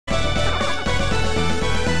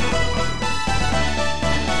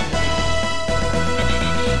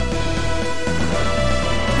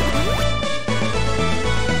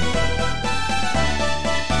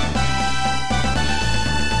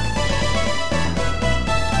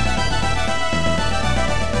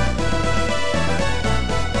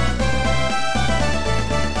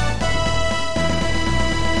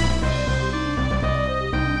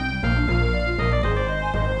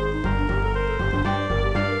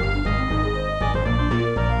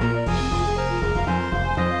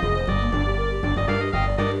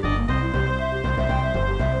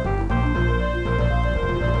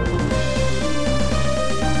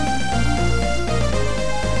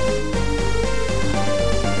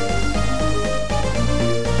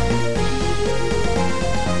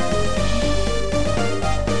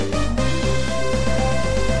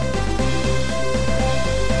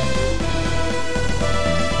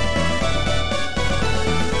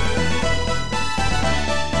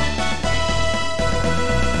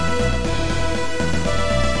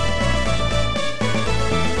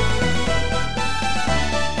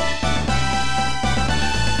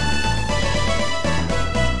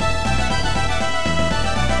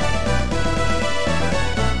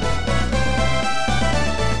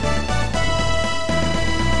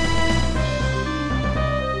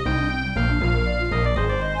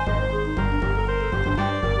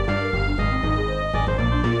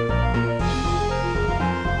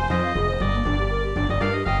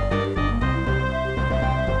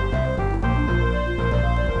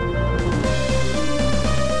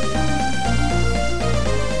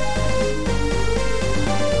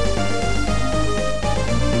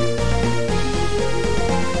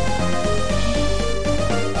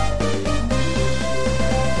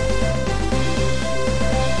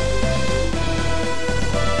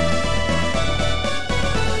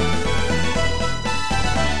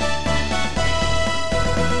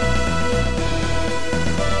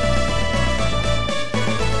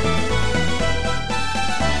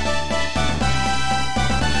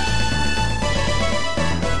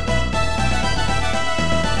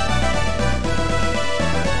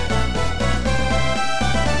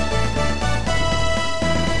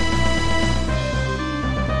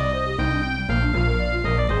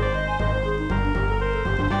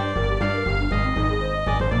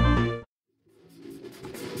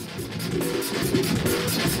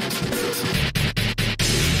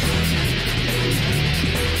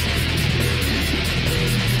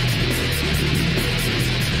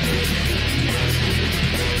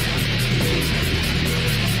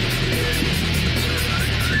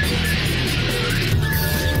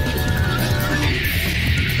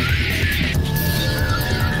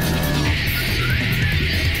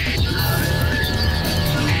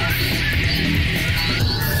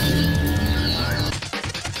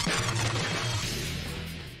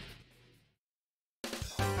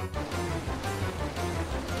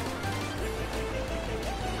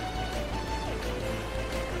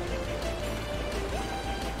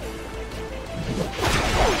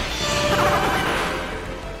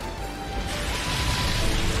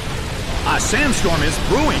sandstorm is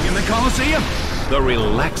brewing in the Colosseum. The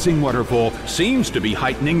relaxing waterfall seems to be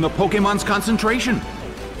heightening the Pokémon's concentration.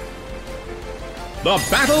 The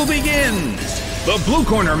battle begins! The blue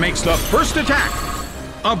corner makes the first attack.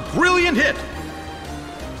 A brilliant hit!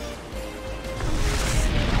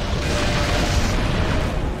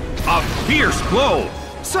 A fierce blow!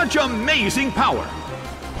 Such amazing power!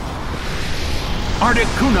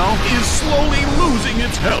 Articuno is slowly losing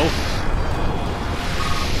its health.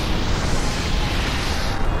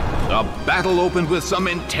 The battle opened with some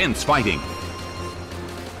intense fighting.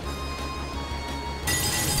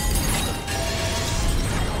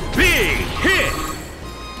 Big hit!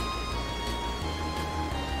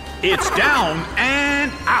 It's down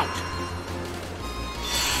and out.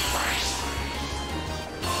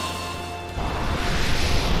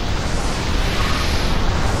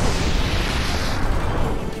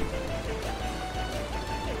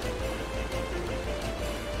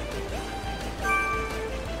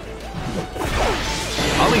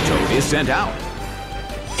 Politoed is sent out.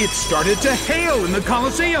 It started to hail in the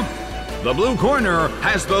Colosseum. The blue corner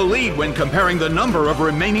has the lead when comparing the number of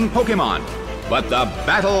remaining Pokémon. But the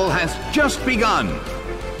battle has just begun.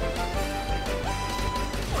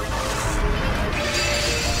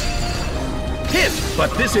 Hit,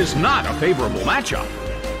 but this is not a favorable matchup.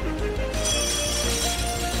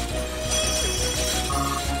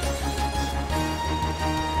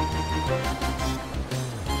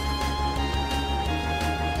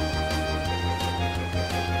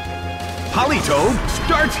 Politoed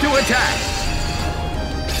starts to attack.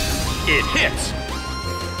 It hits.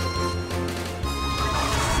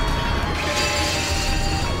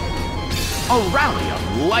 A rally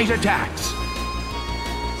of light attacks.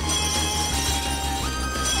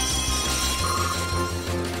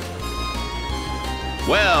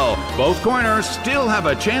 Well, both corners still have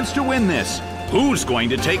a chance to win this. Who's going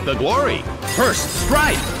to take the glory? First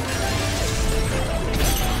strike.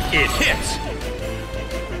 It hits.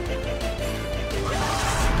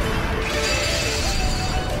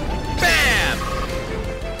 Bam!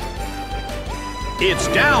 It's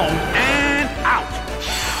down and out.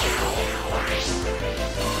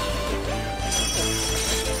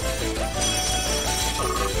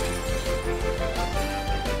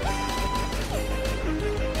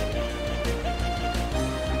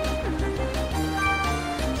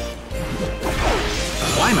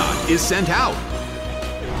 Wynaut is sent out.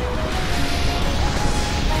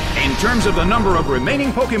 In terms of the number of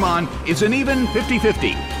remaining Pokémon, it's an even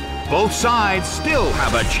 50-50. Both sides still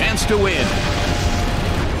have a chance to win.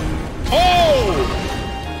 Oh!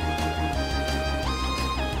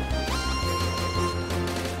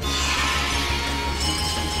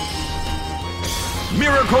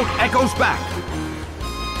 Miracle echoes back.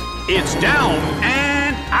 It's down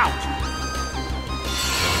and out.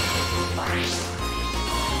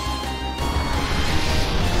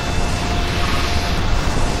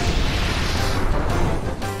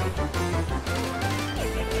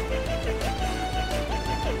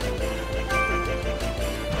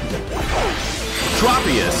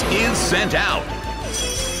 Tropius is sent out.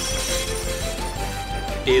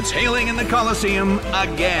 It's hailing in the Colosseum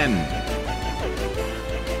again.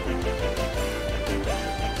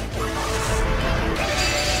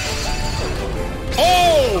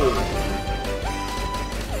 Oh!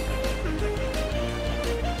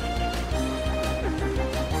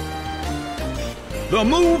 The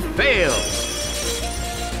move fails.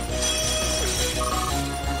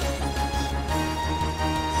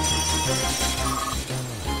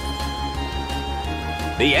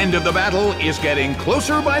 The end of the battle is getting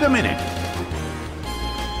closer by the minute.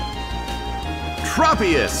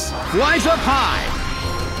 Tropius flies up high.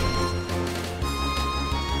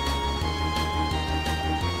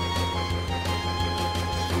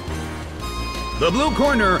 The blue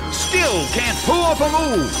corner still can't pull off a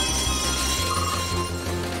move.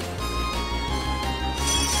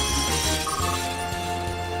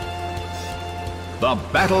 The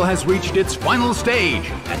battle has reached its final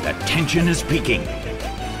stage, and the tension is peaking.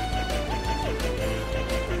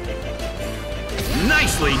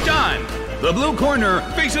 Nicely done! The blue corner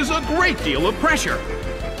faces a great deal of pressure.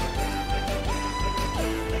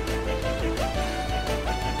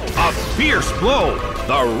 A fierce blow!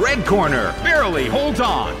 The red corner barely holds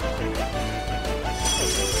on.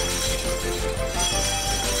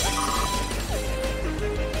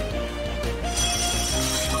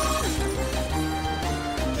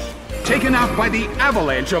 Taken out by the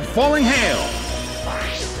avalanche of falling hail.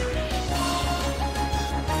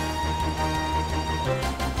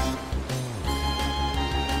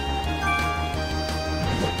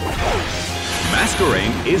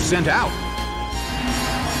 Masquerain is sent out.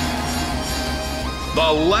 The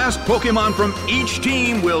last Pokémon from each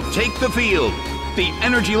team will take the field. The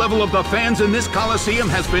energy level of the fans in this Coliseum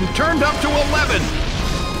has been turned up to 11.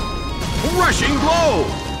 Rushing blow.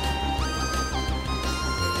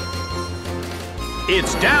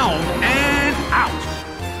 It's down and out.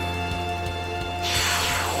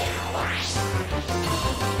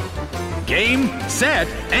 Game, set,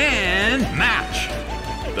 and match.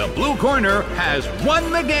 The blue corner has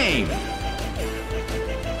won the game.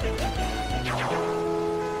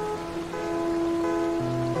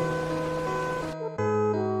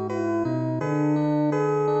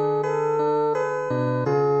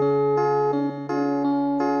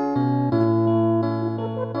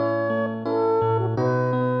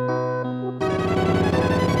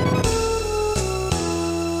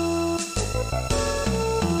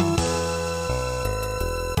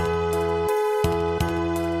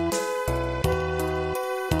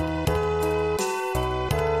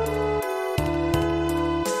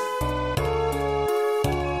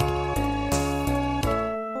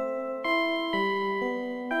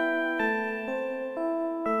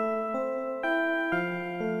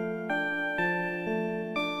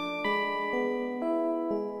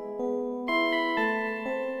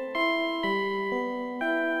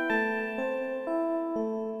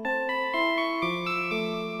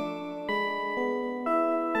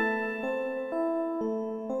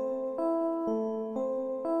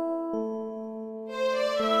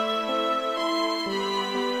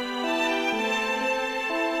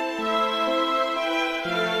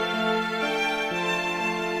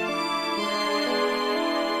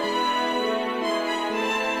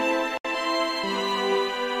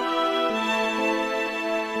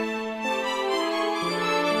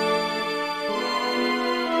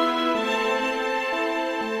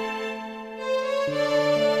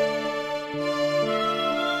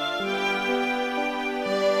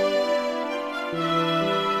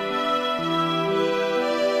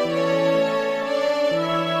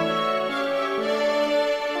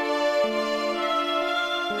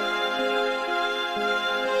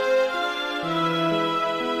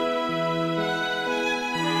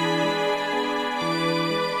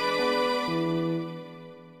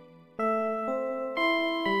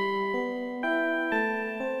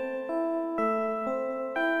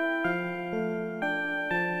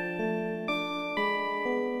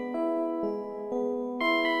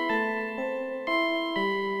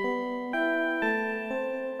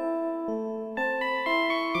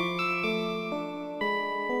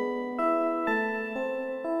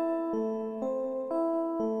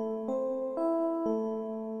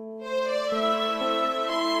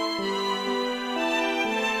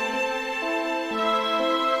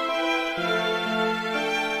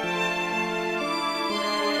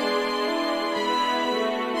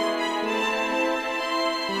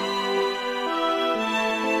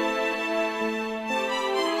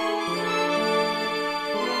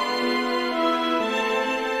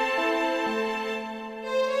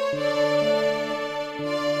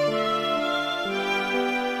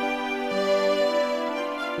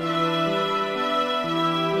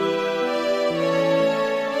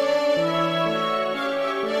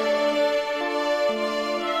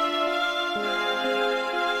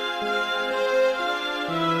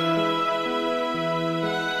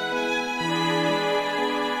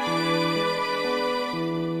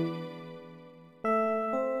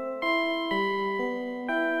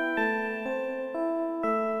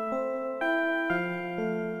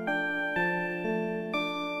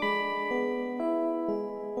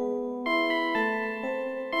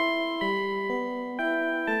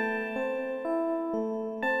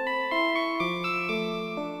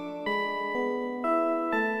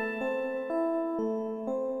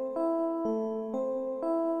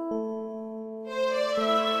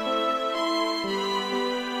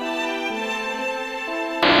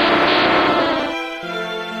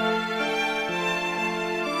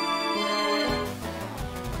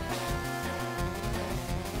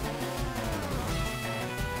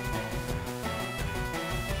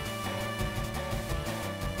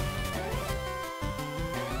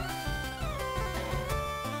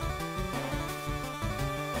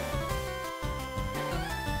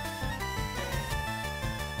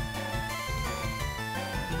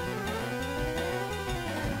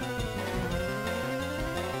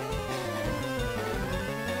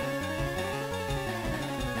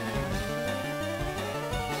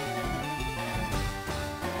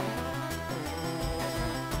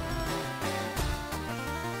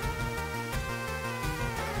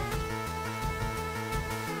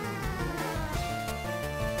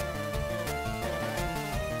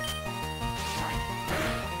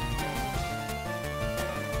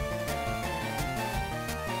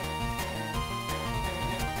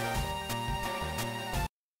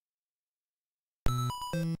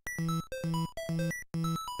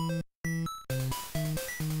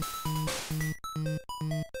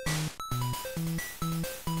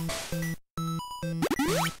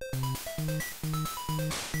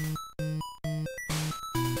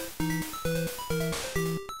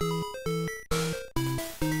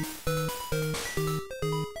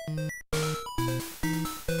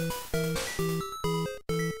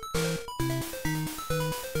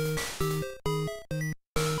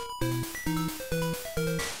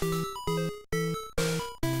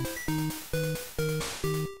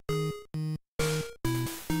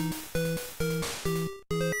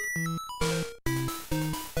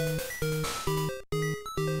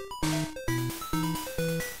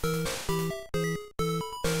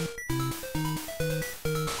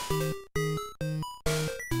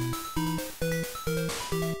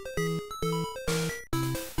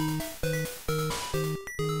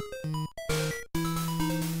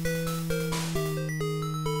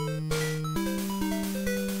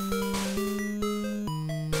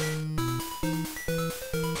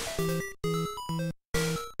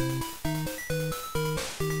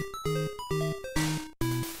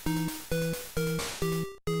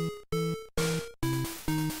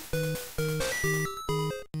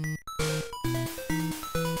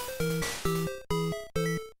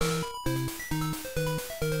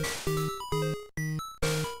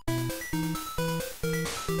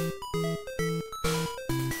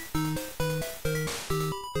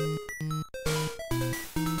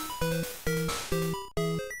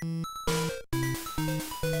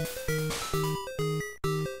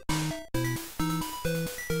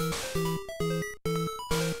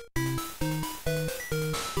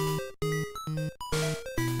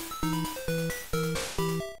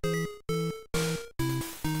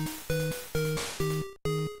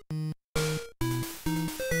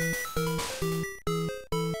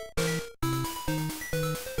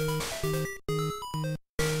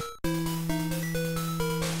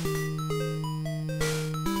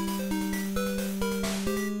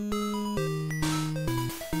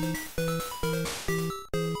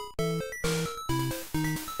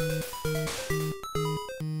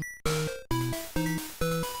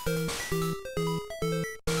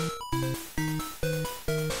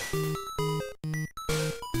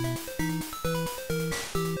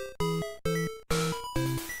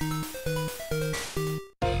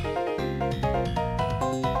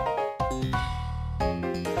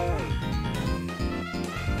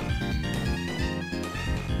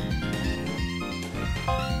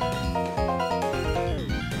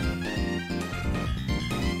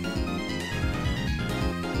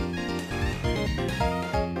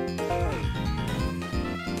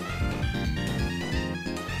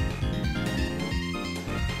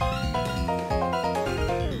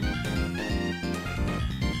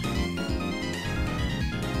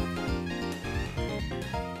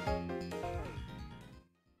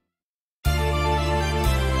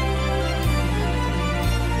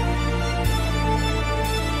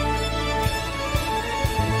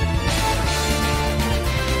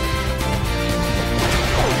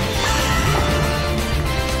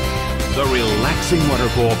 relaxing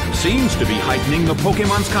waterfall seems to be heightening the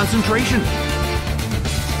Pokemon's concentration.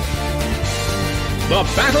 The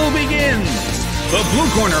battle begins! The blue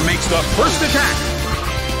corner makes the first attack.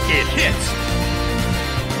 It hits.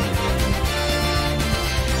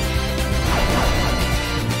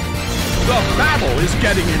 The battle is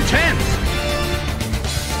getting intense.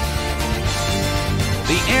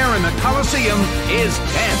 The air in the Colosseum is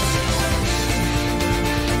tense.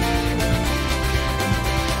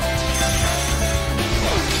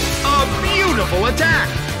 A beautiful attack.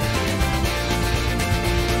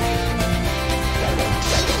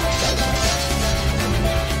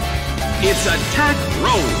 Its attack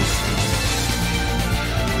rose.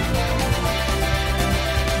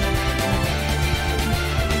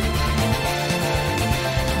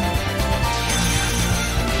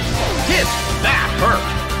 Hit! That hurt.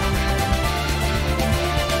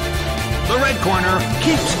 The red corner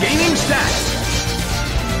keeps gaining stats.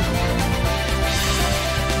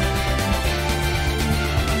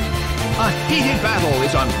 A heated battle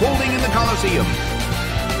is unfolding in the Colosseum.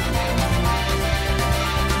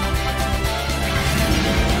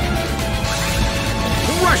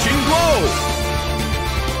 Rushing blow!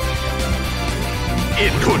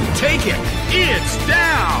 It couldn't take it! It's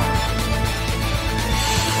down!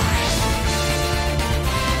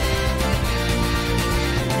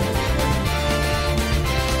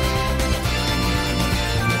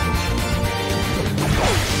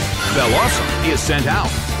 Bellossom is sent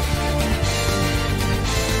out.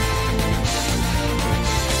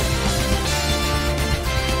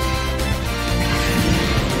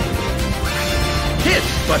 Hit,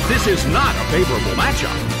 but this is not a favorable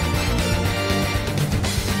matchup.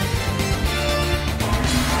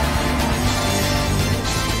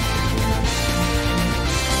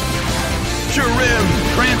 Cherrim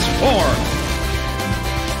transform.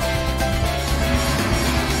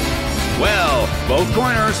 Well, both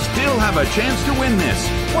corners still have a chance to win this.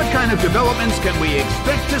 What kind of developments can we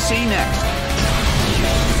expect to see next?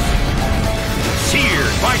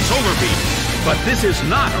 Seared by Solar Beam, but this is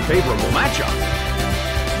not a favorable matchup.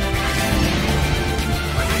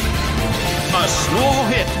 A small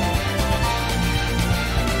hit.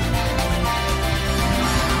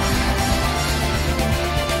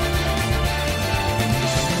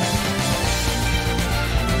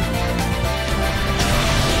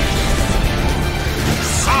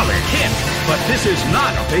 Solid hit, but this is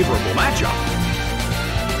not a favorable matchup.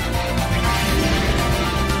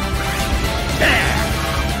 Bam!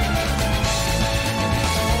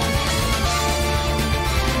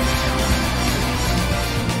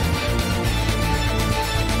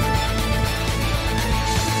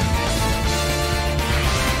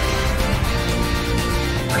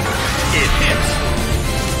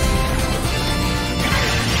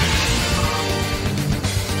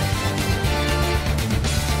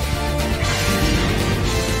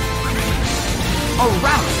 A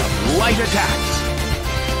round of light attacks.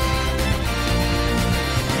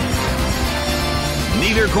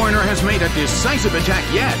 Neither corner has made a decisive attack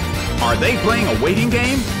yet. Are they playing a waiting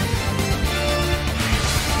game?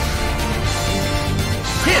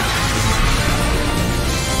 Hit!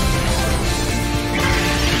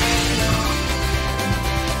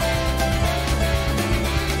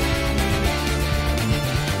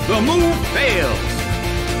 The move fails.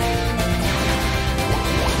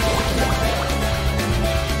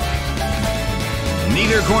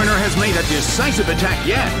 Neither corner has made a decisive attack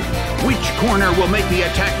yet. Which corner will make the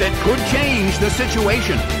attack that could change the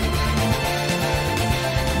situation?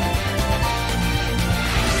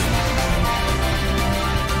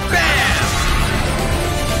 Bam!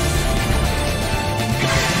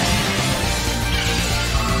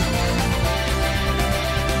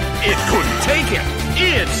 It couldn't take it.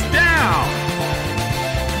 It's down.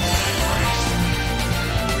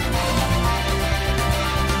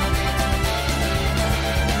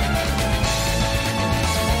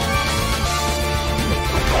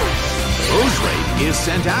 Roserade is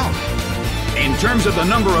sent out. In terms of the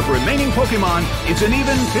number of remaining Pokémon, it's an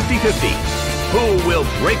even 50-50. Who will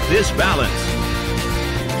break this balance?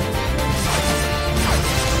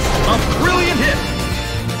 A brilliant hit!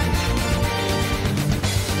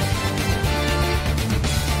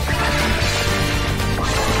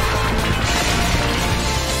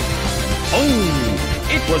 Oh!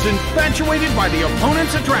 It was infatuated by the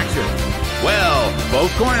opponent's attraction. Well,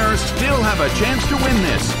 both corners still have a chance to win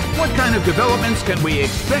this. What kind of developments can we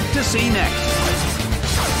expect to see next?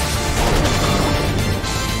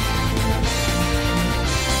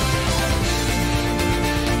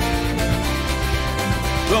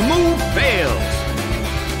 The move fails.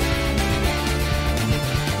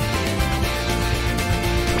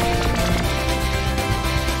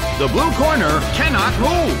 The blue corner cannot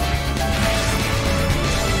move.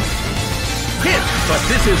 Hit, but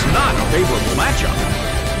this is not a favorable matchup.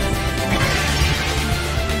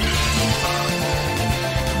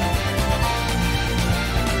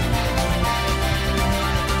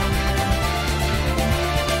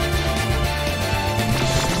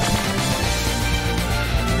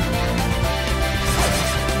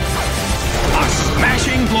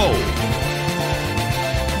 Smashing blow.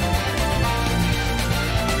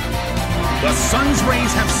 The sun's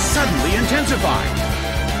rays have suddenly intensified.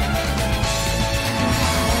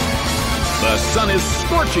 The sun is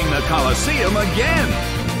scorching the Colosseum again.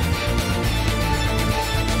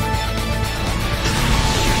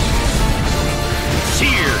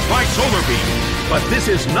 Seared by solar beam, but this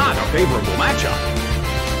is not a favorable matchup.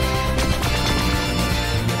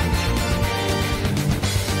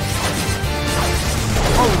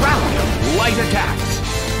 A rally of light attacks.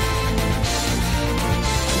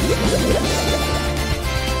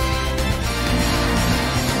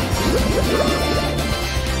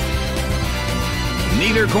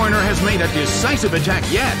 Neither corner has made a decisive attack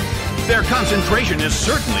yet. Their concentration is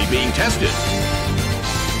certainly being tested.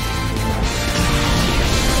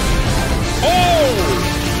 Oh!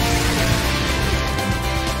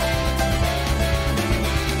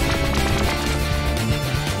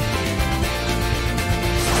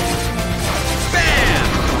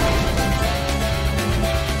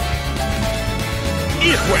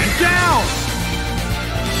 It went down!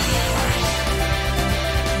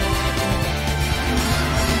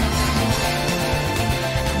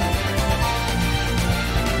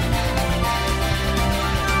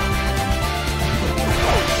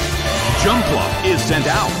 Jumpluff is sent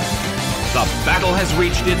out. The battle has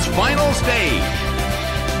reached its final stage.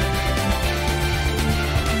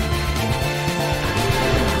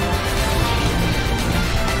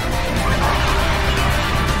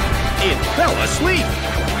 It fell asleep.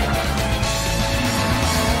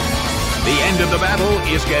 The end of the battle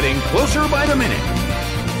is getting closer by the minute.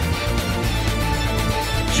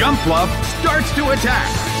 Jumpluff starts to attack.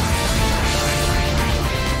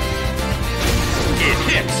 It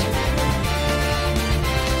hits.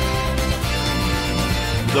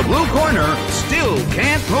 The blue corner still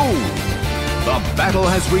can't move. The battle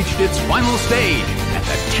has reached its final stage, and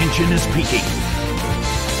the tension is peaking.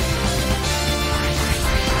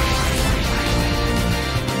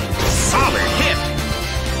 Solid hit!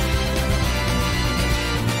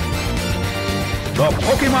 The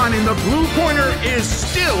Pokémon in the blue corner is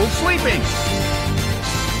still sleeping.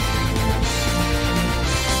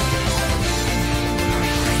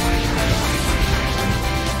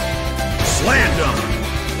 Slammed him.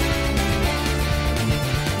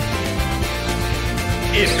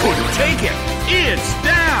 It couldn't take it. It's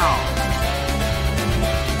down.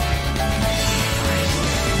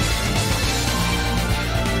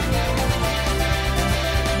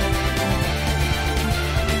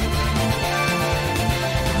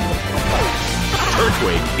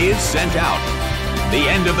 Turtwig is sent out. The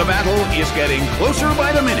end of the battle is getting closer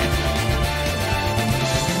by the minute.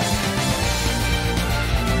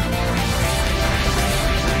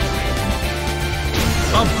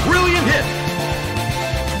 A brilliant hit!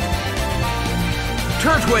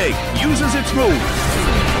 Turtwig uses its move.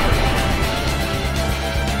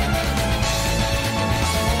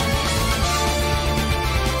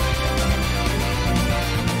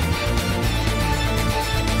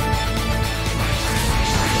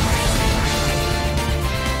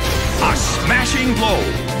 A smashing blow.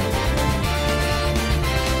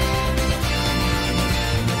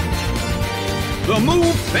 The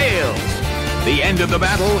move fails. The end of the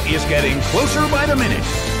battle is getting closer by the minute.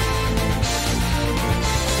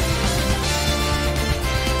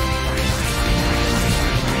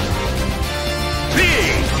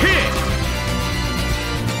 Big hit!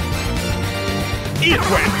 It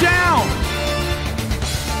went down!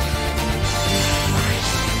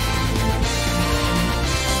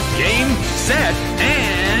 Game, set,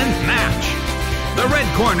 and match! The red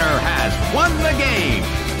corner has won the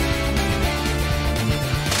game!